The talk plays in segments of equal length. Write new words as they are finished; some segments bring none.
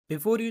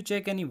Before you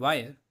check any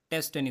wire,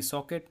 test any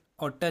socket,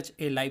 or touch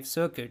a live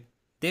circuit,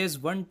 there's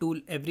one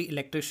tool every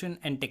electrician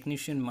and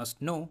technician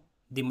must know: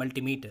 the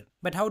multimeter.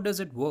 But how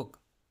does it work?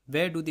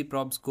 Where do the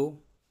probes go?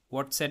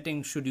 What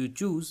settings should you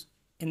choose?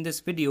 In this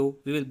video,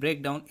 we will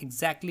break down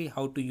exactly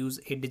how to use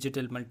a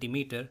digital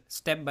multimeter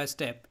step by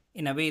step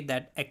in a way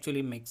that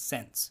actually makes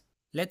sense.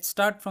 Let's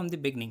start from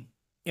the beginning.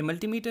 A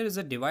multimeter is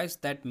a device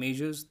that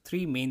measures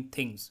three main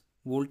things: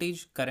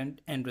 voltage,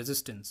 current, and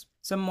resistance.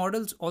 Some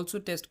models also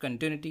test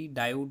continuity,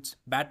 diodes,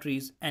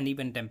 batteries, and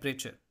even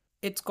temperature.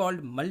 It's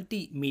called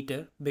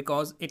multimeter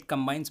because it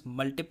combines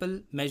multiple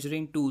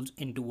measuring tools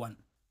into one.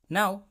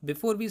 Now,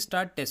 before we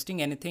start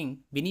testing anything,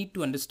 we need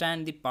to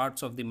understand the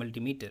parts of the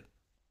multimeter.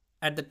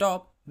 At the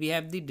top, we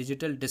have the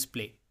digital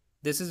display.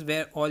 This is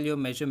where all your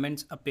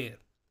measurements appear.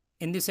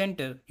 In the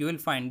center, you will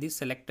find the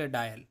selector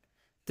dial.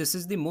 This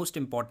is the most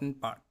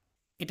important part.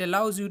 It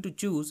allows you to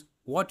choose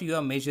what you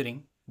are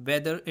measuring,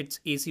 whether it's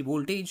AC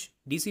voltage,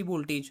 DC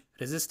voltage,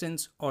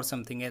 resistance, or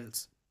something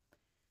else.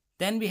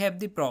 Then we have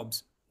the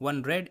probes,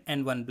 one red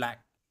and one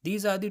black.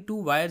 These are the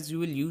two wires you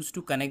will use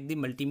to connect the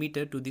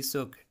multimeter to the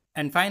circuit.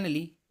 And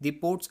finally, the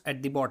ports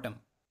at the bottom.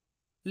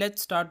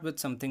 Let's start with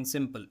something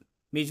simple: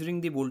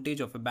 measuring the voltage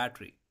of a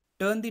battery.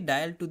 Turn the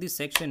dial to the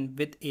section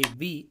with a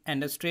V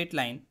and a straight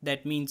line,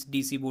 that means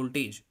DC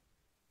voltage.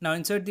 Now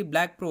insert the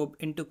black probe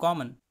into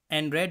common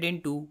and red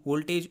into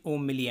voltage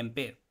ohm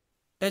milliampere.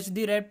 Touch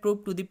the red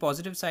probe to the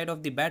positive side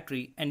of the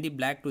battery and the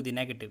black to the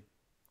negative.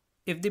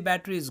 If the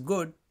battery is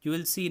good, you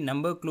will see a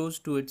number close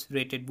to its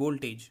rated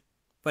voltage.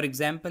 For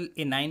example,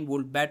 a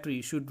 9-volt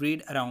battery should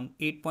read around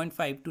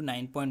 8.5 to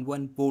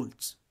 9.1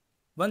 volts.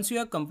 Once you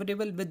are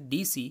comfortable with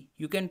DC,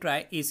 you can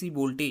try AC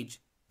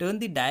voltage. Turn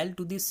the dial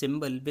to the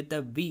symbol with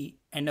a V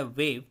and a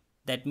wave,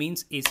 that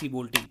means AC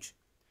voltage.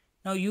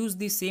 Now use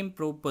the same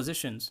probe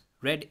positions,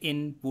 red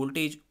in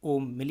voltage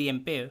ohm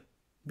milliampere,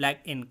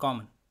 black in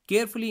common.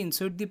 Carefully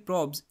insert the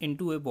probes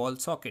into a wall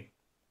socket.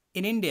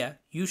 In India,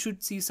 you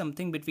should see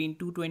something between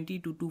 220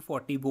 to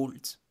 240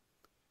 volts.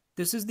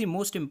 This is the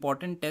most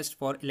important test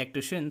for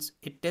electricians.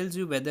 It tells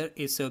you whether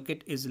a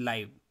circuit is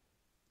live.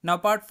 Now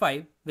part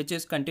 5, which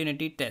is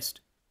continuity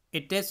test.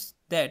 It tests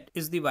that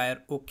is the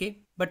wire okay,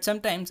 but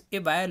sometimes a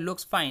wire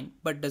looks fine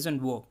but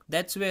doesn't work.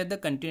 That's where the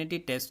continuity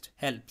test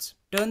helps.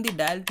 Turn the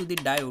dial to the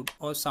diode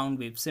or sound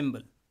wave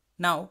symbol.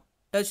 Now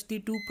touch the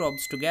two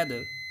probes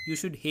together. You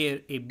should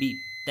hear a beep.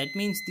 That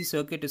means the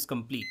circuit is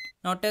complete.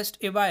 Now test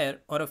a wire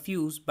or a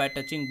fuse by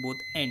touching both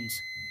ends.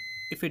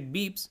 If it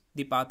beeps,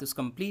 the path is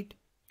complete.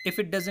 If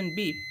it doesn't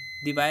beep,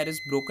 the wire is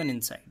broken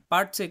inside.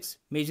 Part 6,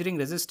 measuring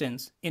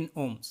resistance in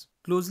ohms.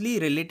 Closely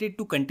related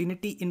to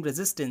continuity in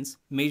resistance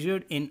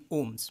measured in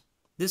ohms.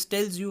 This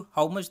tells you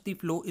how much the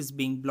flow is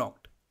being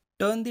blocked.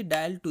 Turn the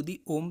dial to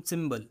the ohm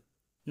symbol.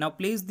 Now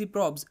place the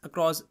probes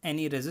across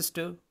any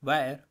resistor,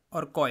 wire,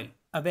 or coil.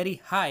 A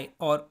very high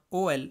or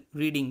OL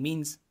reading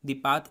means the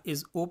path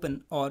is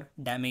open or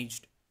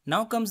damaged.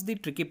 Now comes the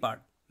tricky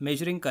part: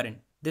 measuring current.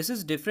 This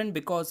is different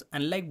because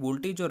unlike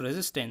voltage or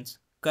resistance,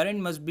 current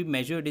must be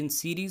measured in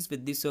series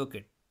with the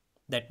circuit.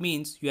 That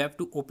means you have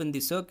to open the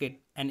circuit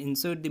and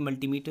insert the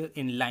multimeter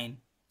in line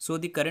so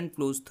the current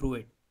flows through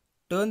it.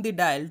 Turn the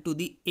dial to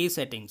the A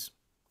settings,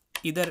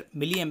 either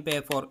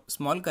milliampere for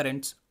small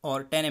currents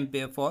or 10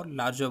 ampere for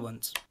larger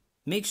ones.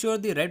 Make sure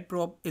the red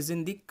probe is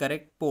in the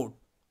correct port.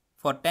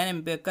 For 10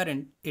 ampere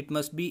current, it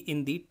must be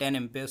in the 10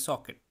 ampere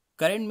socket.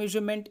 Current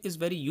measurement is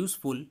very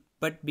useful,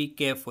 but be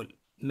careful.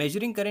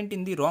 Measuring current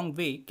in the wrong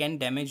way can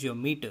damage your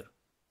meter.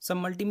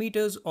 Some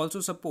multimeters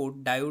also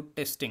support diode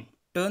testing.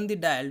 Turn the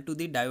dial to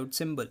the diode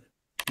symbol.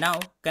 Now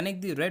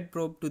connect the red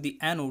probe to the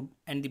anode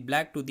and the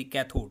black to the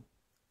cathode.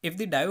 If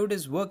the diode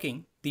is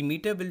working, the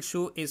meter will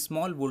show a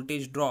small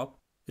voltage drop.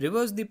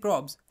 Reverse the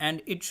probes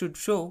and it should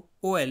show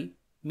OL,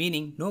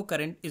 meaning no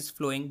current is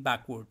flowing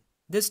backward.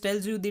 This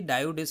tells you the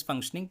diode is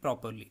functioning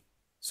properly.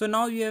 So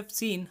now you have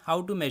seen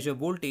how to measure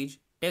voltage,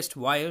 test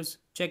wires,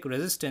 check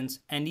resistance,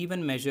 and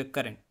even measure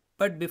current.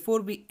 But before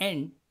we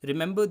end,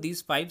 remember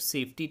these 5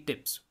 safety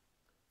tips.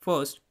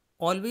 First,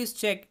 always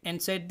check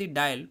and set the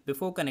dial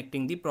before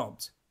connecting the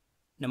probes.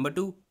 Number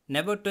 2,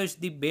 never touch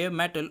the bare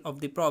metal of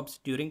the probes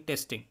during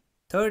testing.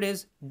 Third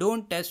is,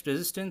 don't test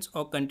resistance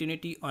or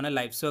continuity on a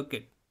live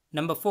circuit.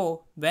 Number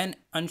 4, when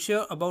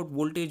unsure about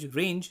voltage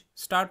range,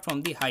 start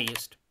from the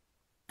highest.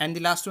 And the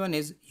last one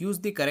is, use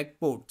the correct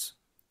ports.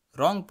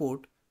 Wrong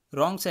port,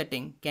 wrong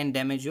setting can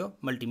damage your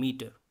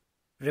multimeter.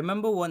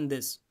 Remember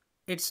this: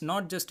 it's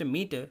not just a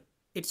meter,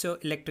 it's your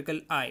electrical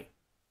eye.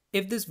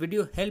 If this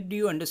video helped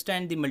you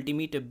understand the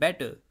multimeter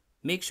better,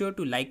 make sure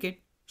to like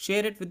it,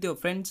 share it with your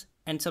friends,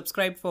 and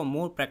subscribe for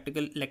more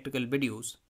practical electrical videos.